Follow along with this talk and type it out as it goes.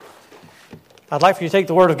I'd like for you to take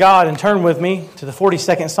the Word of God and turn with me to the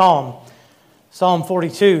 42nd Psalm, Psalm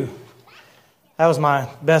 42. That was my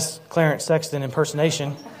best Clarence Sexton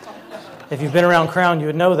impersonation. If you've been around Crown, you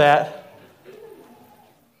would know that.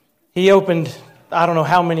 He opened, I don't know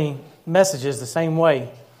how many messages the same way.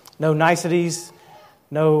 No niceties,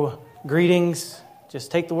 no greetings.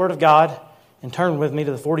 Just take the Word of God and turn with me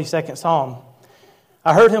to the 42nd Psalm.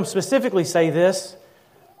 I heard him specifically say this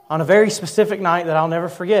on a very specific night that I'll never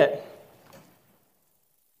forget.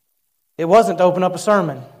 It wasn't to open up a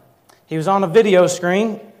sermon. He was on a video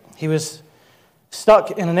screen. He was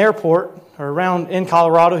stuck in an airport, or around in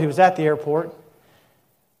Colorado. He was at the airport.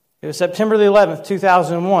 It was September the 11th,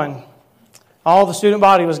 2001. All the student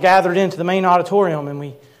body was gathered into the main auditorium, and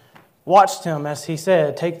we watched him as he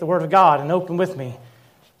said, "Take the Word of God and open with me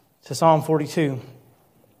to Psalm 42.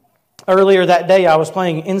 Earlier that day, I was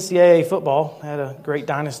playing NCAA football. I had a great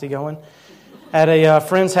dynasty going at a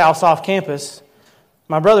friend's house off campus.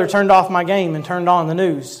 My brother turned off my game and turned on the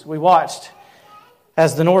news. We watched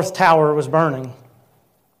as the North Tower was burning.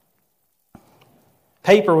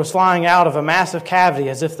 Paper was flying out of a massive cavity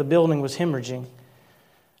as if the building was hemorrhaging.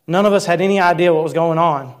 None of us had any idea what was going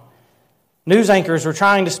on. News anchors were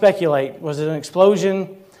trying to speculate. Was it an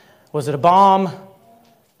explosion? Was it a bomb?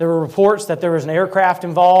 There were reports that there was an aircraft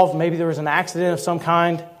involved. Maybe there was an accident of some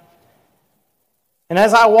kind. And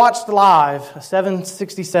as I watched live, a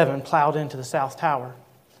 767 plowed into the South Tower.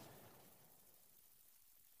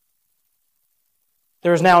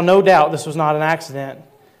 There is now no doubt this was not an accident.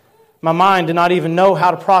 My mind did not even know how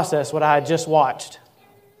to process what I had just watched.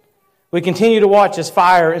 We continued to watch as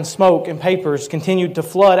fire and smoke and papers continued to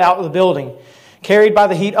flood out of the building, carried by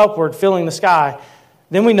the heat upward, filling the sky.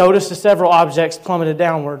 Then we noticed as several objects plummeted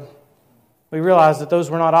downward. We realized that those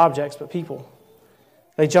were not objects, but people.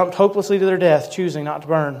 They jumped hopelessly to their death, choosing not to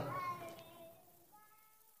burn.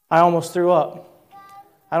 I almost threw up.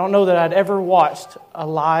 I don't know that I'd ever watched a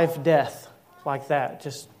live death like that.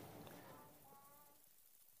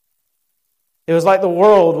 It was like the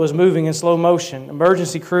world was moving in slow motion.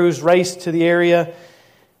 Emergency crews raced to the area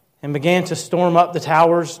and began to storm up the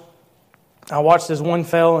towers. I watched as one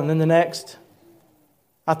fell and then the next.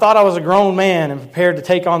 I thought I was a grown man and prepared to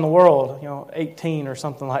take on the world, 18 or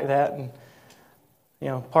something like that, and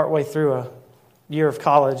partway through a year of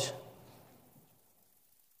college.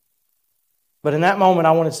 But in that moment,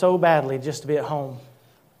 I wanted so badly just to be at home.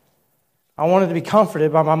 I wanted to be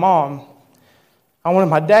comforted by my mom. I wanted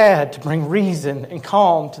my dad to bring reason and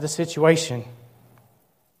calm to the situation.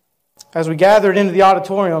 As we gathered into the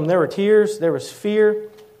auditorium, there were tears, there was fear.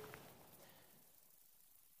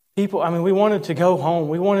 We wanted to go home.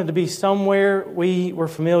 We wanted to be somewhere we were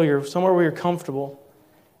familiar, somewhere we were comfortable.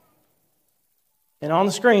 And on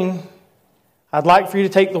the screen, I'd like for you to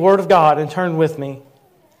take the Word of God and turn with me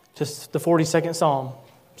to the 42nd Psalm,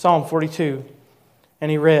 Psalm 42.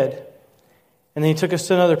 And he read. And then he took us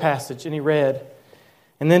to another passage and he read.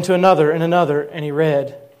 And then to another and another and he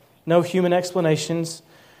read. No human explanations,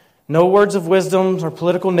 no words of wisdom or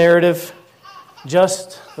political narrative,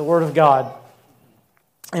 just the Word of God.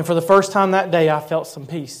 And for the first time that day, I felt some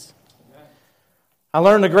peace. I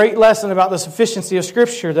learned a great lesson about the sufficiency of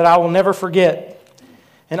Scripture that I will never forget.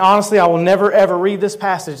 And honestly, I will never, ever read this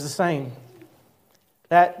passage the same.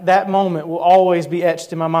 That moment will always be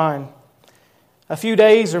etched in my mind. A few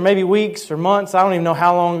days or maybe weeks or months, I don't even know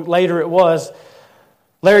how long later it was,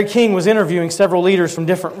 Larry King was interviewing several leaders from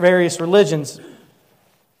different various religions.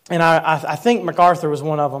 And I think MacArthur was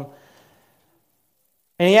one of them.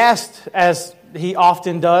 And he asked, as he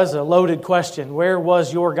often does, a loaded question: where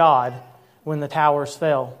was your God when the towers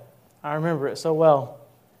fell? I remember it so well.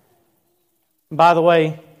 By the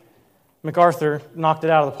way, MacArthur knocked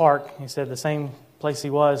it out of the park. He said the same place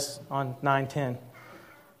he was on 9/10.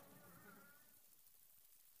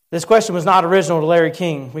 This question was not original to Larry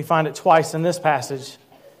King. We find it twice in this passage.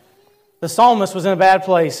 The psalmist was in a bad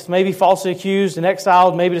place, maybe falsely accused and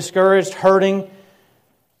exiled, maybe discouraged, hurting,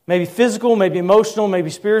 maybe physical, maybe emotional,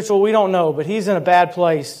 maybe spiritual. We don't know, but he's in a bad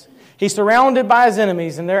place. He's surrounded by his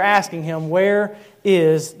enemies, and they're asking him, "Where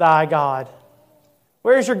is thy God?"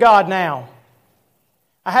 Where is your God now?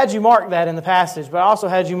 I had you mark that in the passage, but I also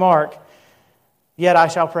had you mark, "Yet I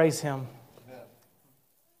shall praise Him."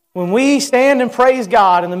 When we stand and praise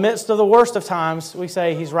God in the midst of the worst of times, we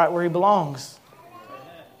say He's right where He belongs.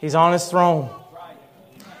 He's on His throne.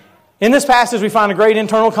 In this passage, we find a great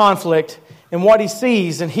internal conflict in what he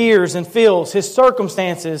sees and hears and feels, his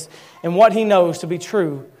circumstances, and what he knows to be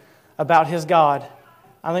true about his God.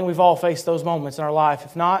 I think we've all faced those moments in our life.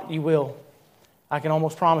 If not, you will. I can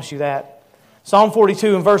almost promise you that. Psalm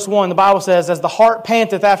 42 and verse 1, the Bible says, "As the hart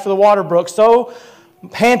panteth after the water brook, so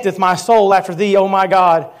panteth my soul after thee, O my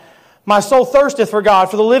God. My soul thirsteth for God,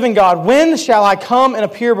 for the living God. When shall I come and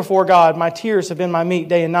appear before God? My tears have been my meat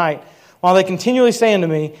day and night, while they continually say unto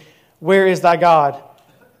me, Where is thy God?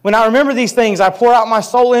 When I remember these things, I pour out my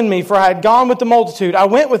soul in me, for I had gone with the multitude. I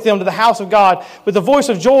went with them to the house of God with a voice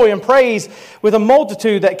of joy and praise, with a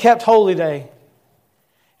multitude that kept holy day.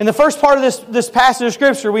 In the first part of this passage of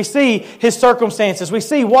Scripture, we see his circumstances. We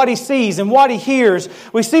see what he sees and what he hears.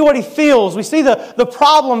 We see what he feels. We see the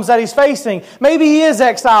problems that he's facing. Maybe he is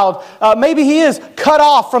exiled. Maybe he is cut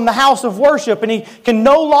off from the house of worship and he can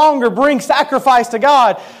no longer bring sacrifice to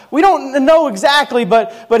God. We don't know exactly,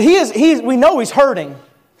 but we know he's hurting.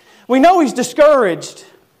 We know he's discouraged.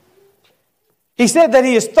 He said that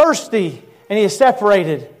he is thirsty and he is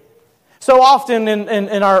separated. So often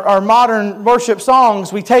in our modern worship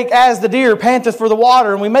songs, we take "As the deer panteth for the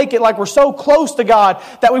water" and we make it like we're so close to God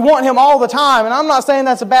that we want Him all the time. And I'm not saying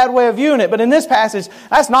that's a bad way of viewing it, but in this passage,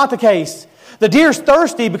 that's not the case. The deer's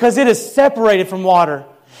thirsty because it is separated from water.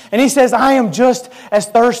 And he says, I am just as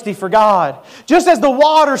thirsty for God. Just as the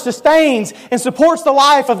water sustains and supports the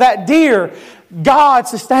life of that deer, God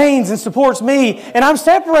sustains and supports me, and I'm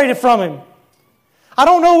separated from Him. I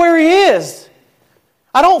don't know where He is.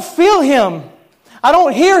 I don't feel Him. I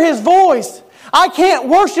don't hear His voice. I can't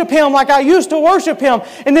worship Him like I used to worship Him.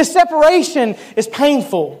 And this separation is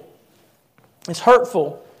painful. It's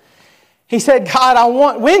hurtful. He said,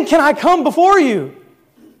 God, when can I come before you?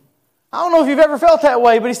 I don't know if you've ever felt that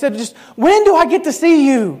way, but he said, just when do I get to see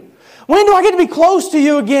you? When do I get to be close to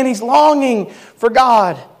you again? He's longing for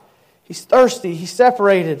God. He's thirsty. He's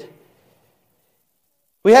separated.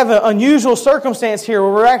 We have an unusual circumstance here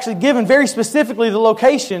where we're actually given very specifically the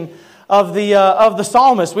location of the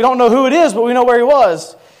psalmist. We don't know who it is, but we know where he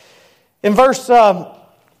was. In verse number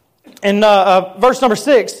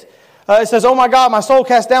 6, it says, "O my God, my soul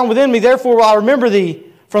cast down within me. Therefore will I remember thee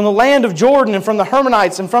from the land of Jordan and from the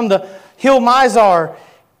Hermonites and from the hill Mizar."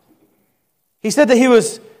 He said that he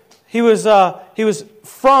was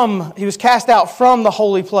cast out from the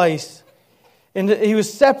holy place, and he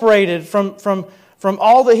was separated from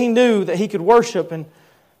all that he knew that he could worship, and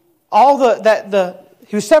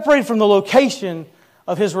he was separated from the location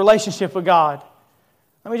of his relationship with God.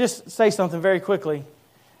 Let me just say something very quickly.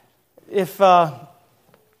 If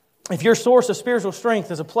your source of spiritual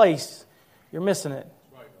strength is a place, you're missing it.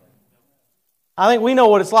 I think we know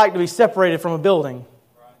what it's like to be separated from a building.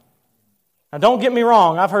 Now, don't get me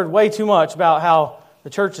wrong. I've heard way too much about how the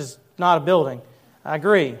church is not a building. I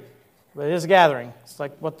agree, but it is a gathering. It's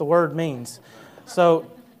like what the word means. But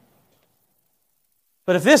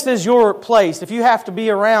if this is your place, if you have to be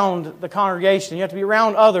around the congregation, you have to be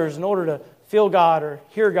around others in order to feel God or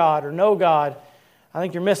hear God or know God, I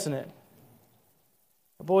think you're missing it.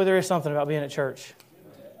 But boy, there is something about being at church.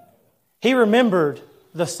 He remembered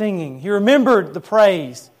the singing. He remembered the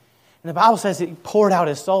praise. And the Bible says he poured out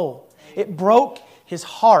his soul. It broke his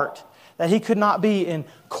heart that he could not be in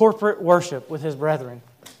corporate worship with his brethren.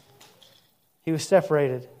 He was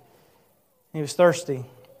separated. He was thirsty.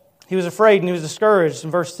 He was afraid and he was discouraged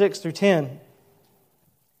in verse 6 through 10.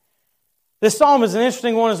 This psalm is an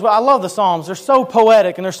interesting one as well. I love the Psalms. They're so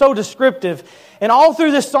poetic and they're so descriptive. And all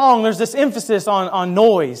through this song, there's this emphasis on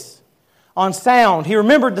noise, on sound. He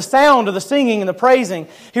remembered the sound of the singing and the praising.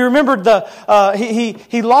 He remembered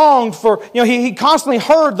he longed for, he constantly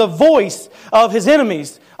heard the voice of his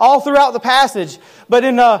enemies all throughout the passage. But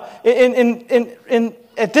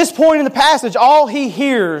at this point in the passage, all he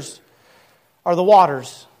hears are the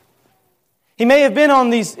waters. He may have been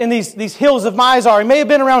in these hills of Mizar. He may have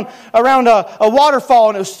been around a waterfall,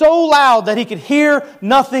 and it was so loud that he could hear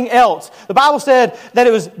nothing else. The Bible said that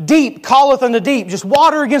it was deep, calleth unto deep, just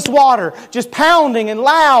water against water, just pounding and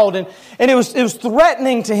loud, and it was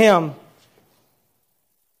threatening to him.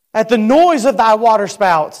 At the noise of thy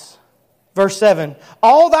waterspouts, verse 7,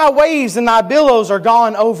 all thy waves and thy billows are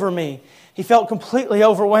gone over me. He felt completely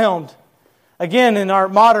overwhelmed. Again, in our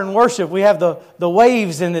modern worship, we have the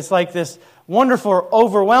waves, and it's like this wonderful,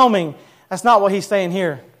 overwhelming. That's not what he's saying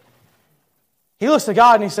here. He looks to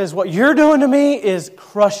God and he says, what you're doing to me is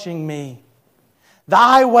crushing me.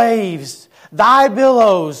 Thy waves, thy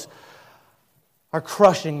billows are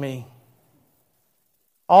crushing me.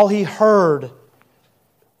 All he heard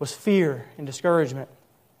was fear and discouragement.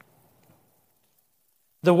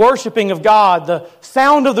 The worshiping of God, the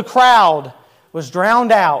sound of the crowd was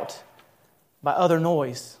drowned out by other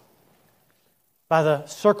noise, by the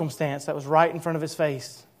circumstance that was right in front of his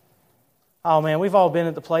face. Oh man, we've all been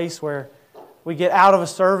at the place where we get out of a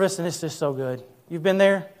service and it's just so good. You've been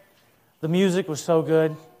there? The music was so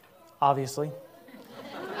good, obviously.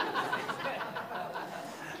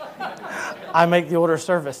 I make the order of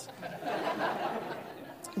service.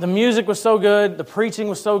 The music was so good. The preaching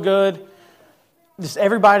was so good. Just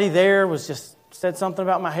everybody there was just said something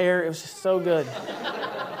about my hair. It was just so good.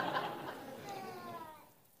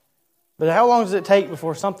 But how long does it take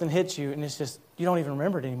before something hits you and it's just, you don't even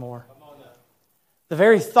remember it anymore? The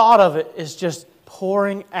very thought of it is just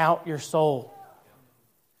pouring out your soul.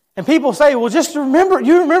 And people say, well, just remember,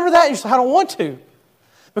 you remember that? You say, I don't want to.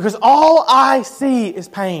 Because all I see is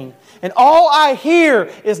pain. And all I hear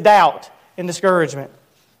is doubt and discouragement.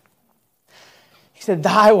 He said,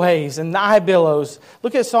 thy waves and thy billows.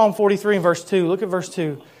 Look at Psalm 43 and verse 2. Look at verse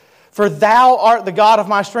 2. For thou art the God of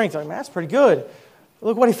my strength. Like, man, that's pretty good.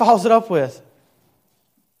 Look what he follows it up with.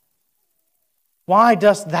 Why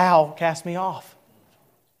dost thou cast me off?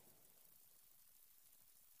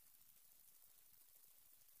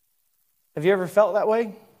 Have you ever felt that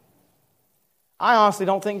way? I honestly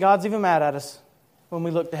don't think God's even mad at us when we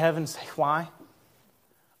look to heaven and say, why?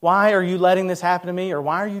 Why are you letting this happen to me? Or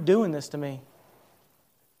why are you doing this to me?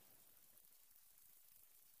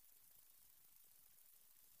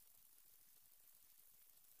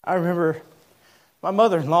 I remember my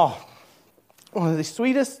mother-in-law, one of the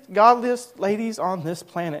sweetest, godliest ladies on this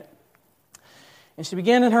planet. And she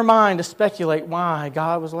began in her mind to speculate why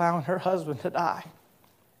God was allowing her husband to die.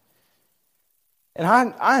 And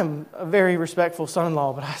I am a very respectful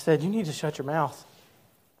son-in-law, but I said, you need to shut your mouth.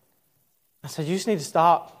 I said, you just need to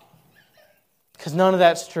stop. Because none of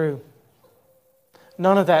that's true.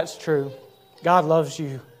 None of that's true. God loves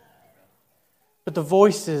you. But the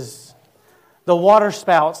voices, the water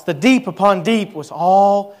spouts, the deep upon deep was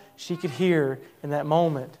all she could hear in that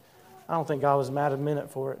moment. I don't think God was mad a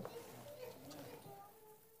minute for it.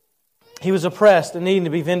 He was oppressed and needing to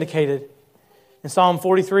be vindicated. In Psalm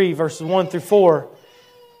 43, verses 1 through 4,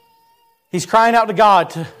 he's crying out to God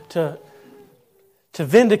to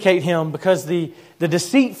vindicate him because the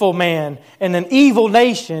deceitful man and an evil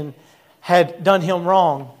nation had done him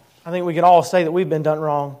wrong. I think we can all say that we've been done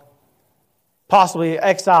wrong. Possibly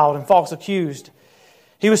exiled and false accused.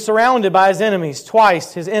 He was surrounded by his enemies.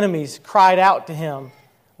 Twice his enemies cried out to him,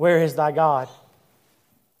 where is thy God?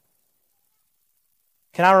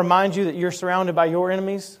 Can I remind you that you're surrounded by your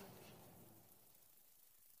enemies?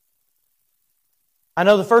 I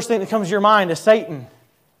know the first thing that comes to your mind is Satan.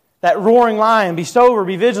 That roaring lion. Be sober,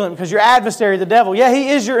 be vigilant, because your adversary, the devil, yeah, he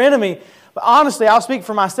is your enemy. But honestly, I'll speak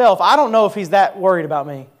for myself. I don't know if he's that worried about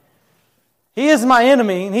me. He is my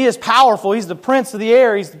enemy, and he is powerful. He's the prince of the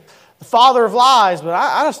air. He's the father of lies. But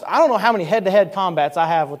I don't know how many head-to-head combats I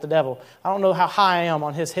have with the devil. I don't know how high I am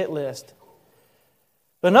on his hit list.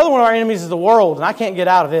 But another one of our enemies is the world, and I can't get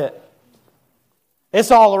out of it.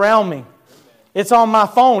 It's all around me. It's on my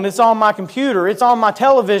phone. It's on my computer. It's on my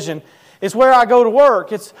television. It's where I go to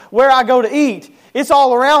work. It's where I go to eat. It's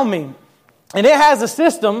all around me. And it has a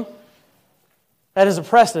system that is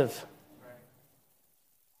oppressive.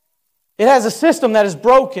 It has a system that is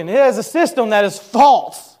broken. It has a system that is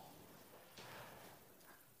false.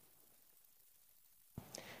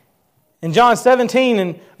 In John 17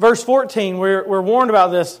 and verse 14, we're warned about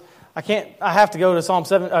this. I have to go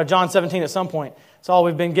to John 17 at some point. It's all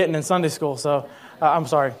we've been getting in Sunday school. So, I'm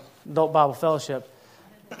sorry, Adult Bible Fellowship.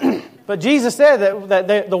 But Jesus said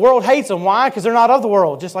that the world hates them. Why? Because they're not of the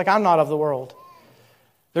world, just like I'm not of the world.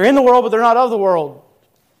 They're in the world, but they're not of the world.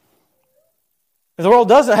 If the world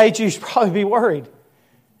doesn't hate you, you should probably be worried.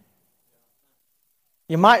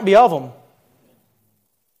 You might be of them.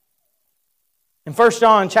 In 1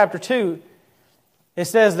 John chapter 2, it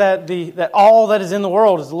says that all that is in the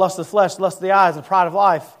world is the lust of the flesh, the lust of the eyes, and the pride of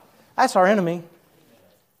life. That's our enemy.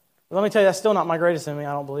 But let me tell you, that's still not my greatest enemy,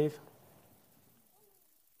 I don't believe.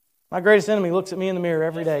 My greatest enemy looks at me in the mirror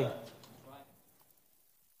every day.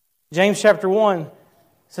 James chapter 1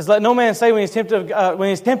 says, let no man say when he's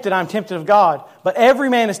tempted, I'm tempted of God. But every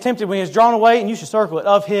man is tempted when he is drawn away, and you should circle it,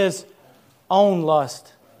 of his own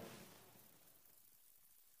lust.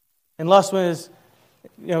 And lust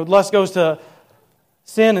lust goes to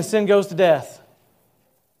sin, and sin goes to death.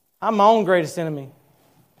 I'm my own greatest enemy.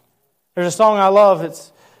 There's a song I love.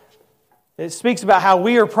 It speaks about how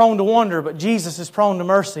we are prone to wonder, but Jesus is prone to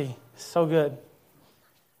mercy. It's so good. In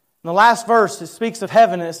the last verse, it speaks of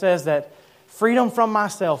heaven, and it says that freedom from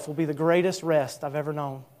myself will be the greatest rest I've ever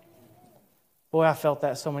known. Boy, I felt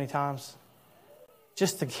that so many times.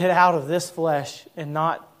 Just to get out of this flesh and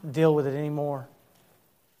not deal with it anymore.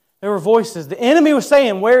 There were voices. The enemy was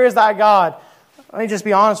saying, where is thy God? Let me just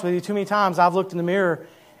be honest with you. Too many times I've looked in the mirror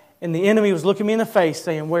and the enemy was looking me in the face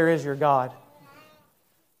saying, where is your God?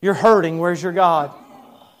 You're hurting. Where's your God?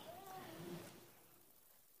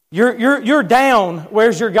 You're down.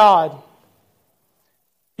 Where's your God?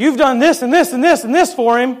 You've done this and this and this and this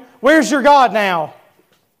for Him. Where's your God now?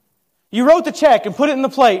 You wrote the check and put it in the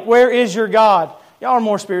plate. Where is your God? Y'all are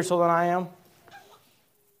more spiritual than I am.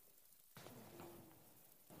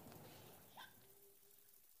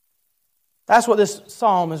 That's what this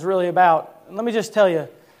psalm is really about. And let me just tell you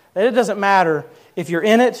that it doesn't matter if you're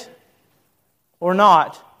in it or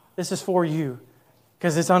not. This is for you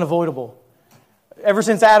because it's unavoidable. Ever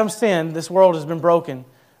since Adam sinned, this world has been broken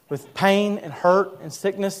with pain and hurt and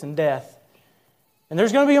sickness and death. And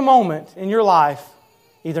there's going to be a moment in your life,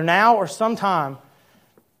 either now or sometime,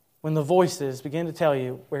 when the voices begin to tell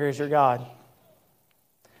you, where is your God?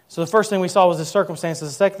 So the first thing we saw was His circumstances.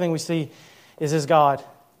 The second thing we see is His God.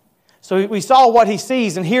 So we saw what He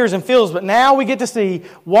sees and hears and feels, but now we get to see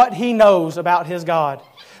what He knows about His God.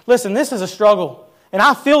 Listen, this is a struggle, and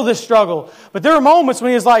I feel this struggle. But there are moments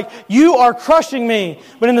when He's like, you are crushing me.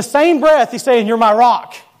 But in the same breath, He's saying, you're my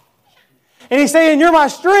rock. And He's saying, you're my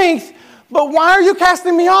strength, but why are you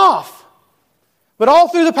casting me off? But all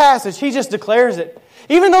through the passage, He just declares it.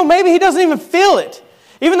 Even though maybe He doesn't even feel it.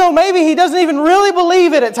 Even though maybe He doesn't even really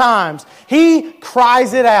believe it at times. He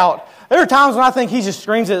cries it out. There are times when I think He just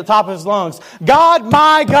screams at the top of His lungs, God,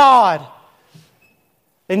 my God.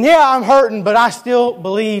 And yeah, I'm hurting, but I still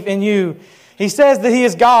believe in you. He says that He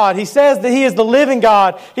is God. He says that He is the living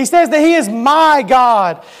God. He says that He is my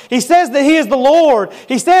God. He says that He is the Lord.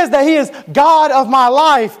 He says that He is God of my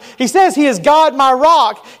life. He says He is God, my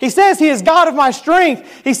rock. He says He is God of my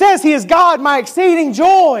strength. He says He is God, my exceeding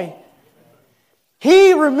joy.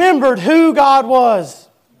 He remembered who God was.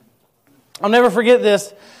 I'll never forget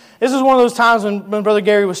this. This was one of those times when Brother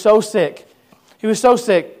Gary was so sick. He was so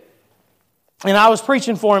sick. And I was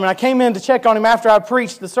preaching for him, and I came in to check on him after I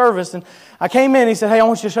preached the service. And I came in, and he said, hey, I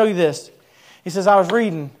want you to show you this. He says, I was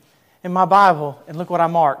reading in my Bible, and look what I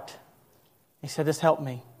marked. He said, this helped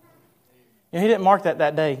me. You know, he didn't mark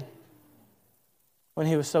that day when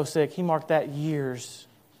he was so sick. He marked that years,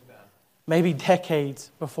 maybe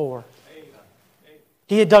decades before.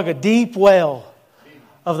 He had dug a deep well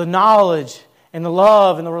of the knowledge and the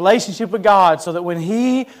love and the relationship with God so that when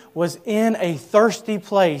he was in a thirsty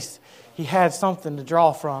place, he had something to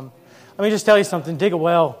draw from. Let me just tell you something. Dig a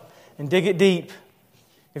well and dig it deep.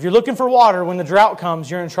 If you're looking for water when the drought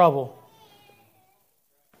comes, you're in trouble.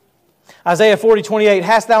 Isaiah 40:28,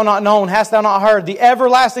 hast thou not known, hast thou not heard, the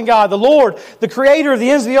everlasting God, the Lord, the creator of the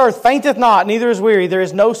ends of the earth, fainteth not, neither is weary. There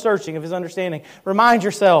is no searching of His understanding. Remind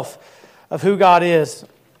yourself of who God is.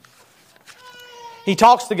 He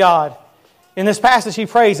talks to God. In this passage he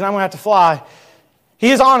prays, and I'm going to have to fly. He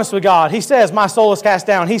is honest with God. He says, my soul is cast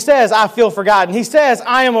down. He says, I feel forgotten. He says,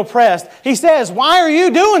 I am oppressed. He says, why are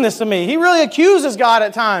you doing this to me? He really accuses God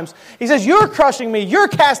at times. He says, you're crushing me. You're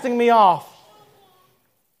casting me off.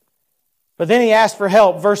 But then he asks for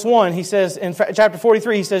help. Verse 1, he says, in chapter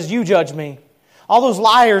 43, he says, you judge me. All those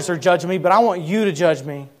liars are judging me, but I want you to judge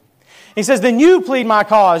me. He says, then you plead my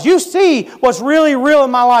cause. You see what's really real in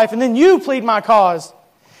my life, and then you plead my cause.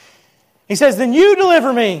 He says, then you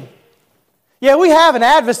deliver me. Yeah, we have an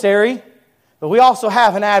adversary, but we also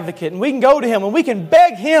have an advocate. And we can go to Him and we can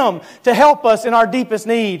beg Him to help us in our deepest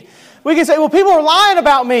need. We can say, well, people are lying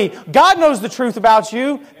about me. God knows the truth about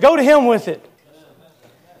you. Go to Him with it.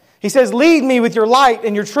 He says, lead me with your light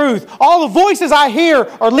and your truth. All the voices I hear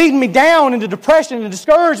are leading me down into depression and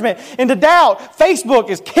discouragement, into doubt.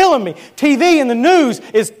 Facebook is killing me. TV and the news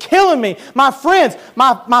is killing me. My friends,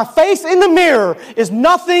 my face in the mirror is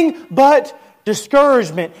nothing but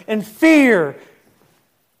discouragement and fear.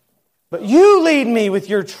 But you lead me with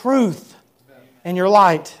your truth and your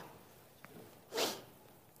light.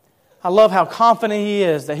 I love how confident he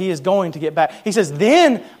is that he is going to get back. He says,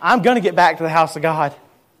 then I'm going to get back to the house of God.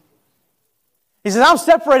 He says, I'm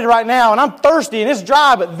separated right now and I'm thirsty and it's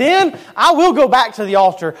dry, but then I will go back to the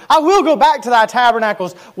altar. I will go back to thy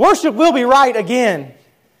tabernacles. Worship will be right again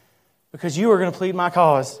because you are going to plead my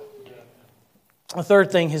cause. The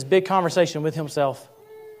third thing, his big conversation with himself.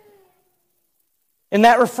 In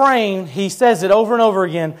that refrain, he says it over and over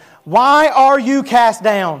again. Why are you cast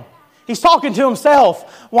down? He's talking to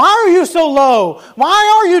himself. Why are you so low?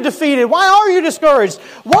 Why are you defeated? Why are you discouraged?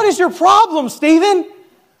 What is your problem, Stephen?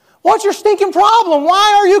 What's your stinking problem?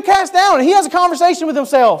 Why are you cast down? And he has a conversation with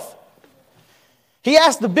himself. He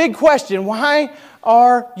asks the big question, why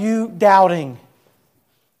are you doubting?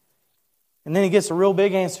 And then he gets a real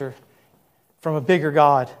big answer from a bigger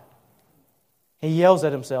God. He yells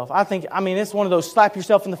at himself. It's one of those slap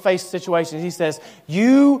yourself in the face situations. He says,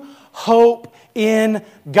 you hope in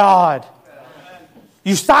God.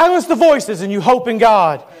 You silence the voices and you hope in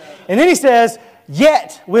God. And then he says,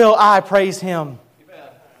 yet will I praise Him.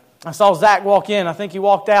 I saw Zach walk in. I think he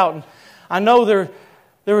walked out. And I know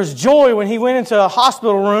There was joy when he went into a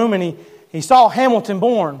hospital room and he saw Hamilton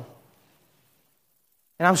born.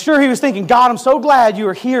 And I'm sure he was thinking, God, I'm so glad you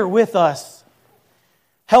are here with us.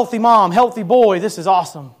 Healthy mom, healthy boy, this is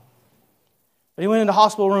awesome. But he went into the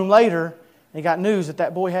hospital room later and he got news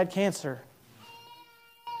that boy had cancer.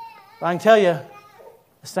 But I can tell you,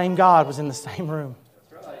 the same God was in the same room.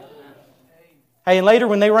 Hey, and later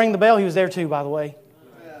when they rang the bell, he was there too, by the way.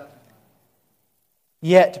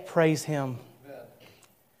 Yet, praise Him.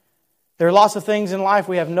 There are lots of things in life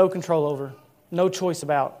we have no control over, no choice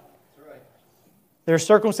about. There are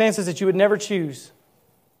circumstances that you would never choose.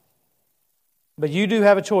 But you do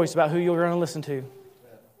have a choice about who you're going to listen to.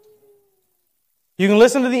 You can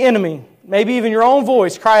listen to the enemy, maybe even your own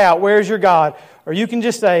voice cry out, "Where's your God?" Or you can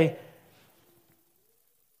just say,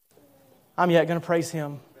 "I'm yet going to praise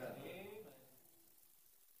Him."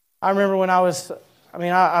 I remember when I was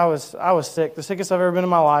sick, the sickest I've ever been in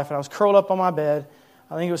my life, and I was curled up on my bed.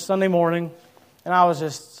 I think it was Sunday morning, and I was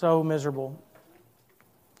just so miserable.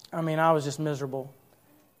 I was just miserable.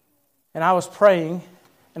 And I was praying,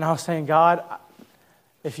 and I was saying, "God,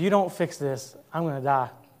 if you don't fix this, I'm going to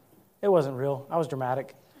die." It wasn't real. I was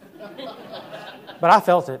dramatic. But I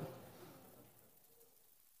felt it.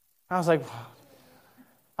 I was like,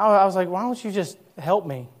 why don't you just help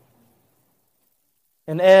me?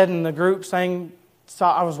 And Ed and the group sang,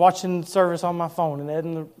 I was watching the service on my phone, and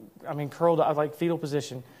Ed curled up, like fetal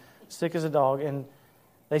position, sick as a dog, and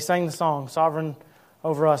they sang the song, "Sovereign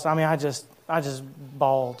Over Us." I just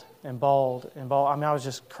bawled and bawled and bawled. I was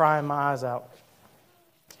just crying my eyes out.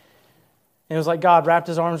 And it was like God wrapped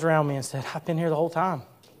His arms around me and said, "I've been here the whole time.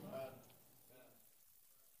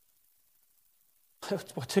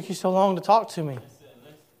 What took you so long to talk to me?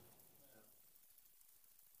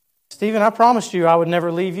 Stephen, I promised you I would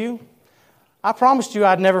never leave you. I promised you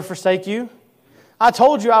I'd never forsake you. I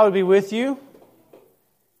told you I would be with you,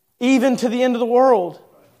 even to the end of the world.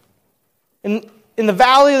 In the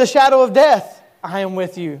valley of the shadow of death, I am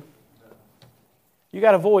with you." You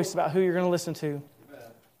got a voice about who you're going to listen to.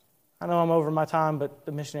 I know I'm over my time, but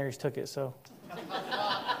the missionaries took it, so.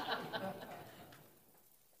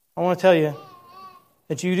 I want to tell you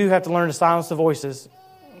that you do have to learn to silence the voices.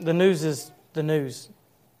 The news is the news.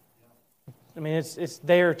 It's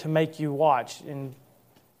there to make you watch and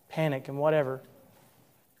panic and whatever.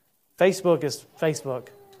 Facebook is Facebook,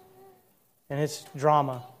 and it's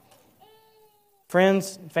drama.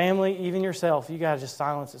 Friends, family, even yourself, you got to just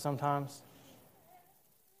silence it sometimes.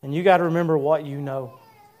 And you got to remember what you know.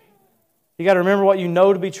 You got to remember what you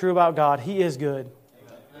know to be true about God. He is good.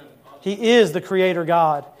 He is the Creator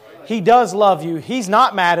God. He does love you. He's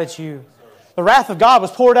not mad at you. The wrath of God was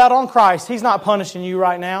poured out on Christ. He's not punishing you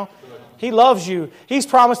right now. He loves you. He's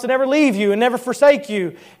promised to never leave you and never forsake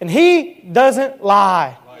you. And He doesn't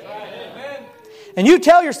lie. And you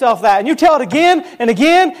tell yourself that. And you tell it again and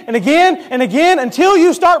again and again and again until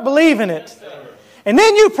you start believing it. And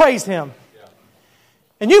then you praise Him.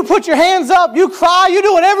 And you put your hands up, you cry, you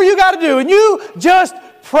do whatever you got to do. And you just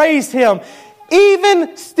praise Him.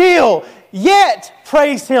 Even still, yet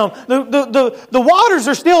praise Him. The waters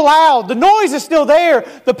are still loud. The noise is still there.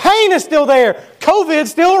 The pain is still there.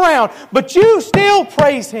 COVID's still around. But you still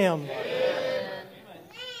praise Him.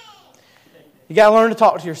 You got to learn to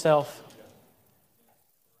talk to yourself.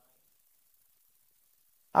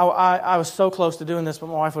 I was so close to doing this, but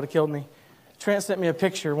my wife would have killed me. Trent sent me a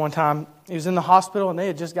picture one time. He was in the hospital and they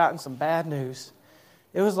had just gotten some bad news.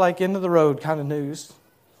 It was like end of the road kind of news.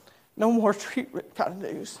 No more treatment kind of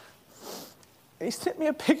news. And he sent me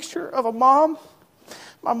a picture of a mom,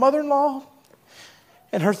 my mother-in-law,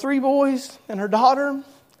 and her 3 boys and her daughter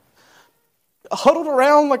huddled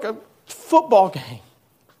around like a football game,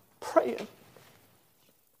 praying.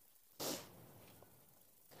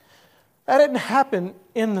 That didn't happen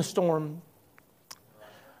in the storm.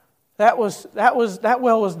 That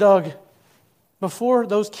well was dug before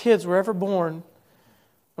those kids were ever born.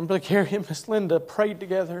 And Brother Gary and Miss Linda prayed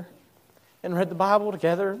together and read the Bible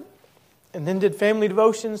together and then did family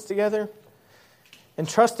devotions together and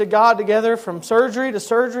trusted God together from surgery to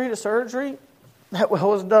surgery to surgery. That well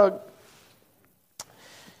was dug.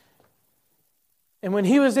 And when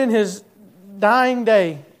he was in his dying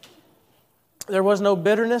day, there was no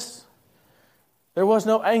bitterness. There was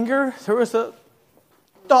no anger. There was a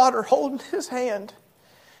daughter holding his hand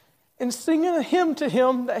and singing a hymn to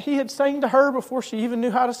him that he had sang to her before she even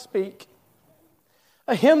knew how to speak.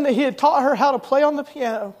 A hymn that he had taught her how to play on the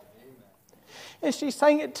piano. And she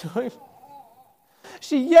sang it to him.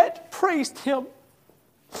 She yet praised him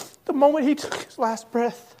the moment he took his last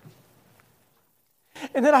breath.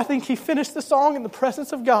 And then I think he finished the song in the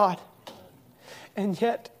presence of God and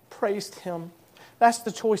yet praised Him That's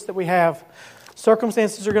the choice that we have.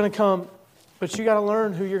 Circumstances are going to come, but you got to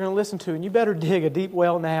learn who you're going to listen to, and you better dig a deep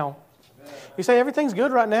well now. You say, everything's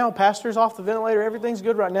good right now. Pastor's off the ventilator. Everything's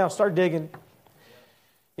good right now. Start digging.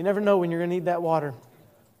 You never know when you're going to need that water.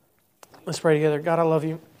 Let's pray together. God, I love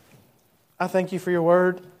you. I thank you for your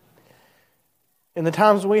word. In the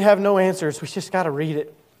times when we have no answers, we just got to read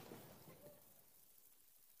it.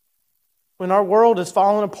 When our world is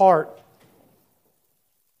falling apart,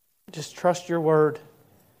 just trust your word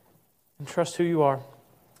and trust who you are.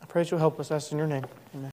 I pray that you'll help us. That's in your name.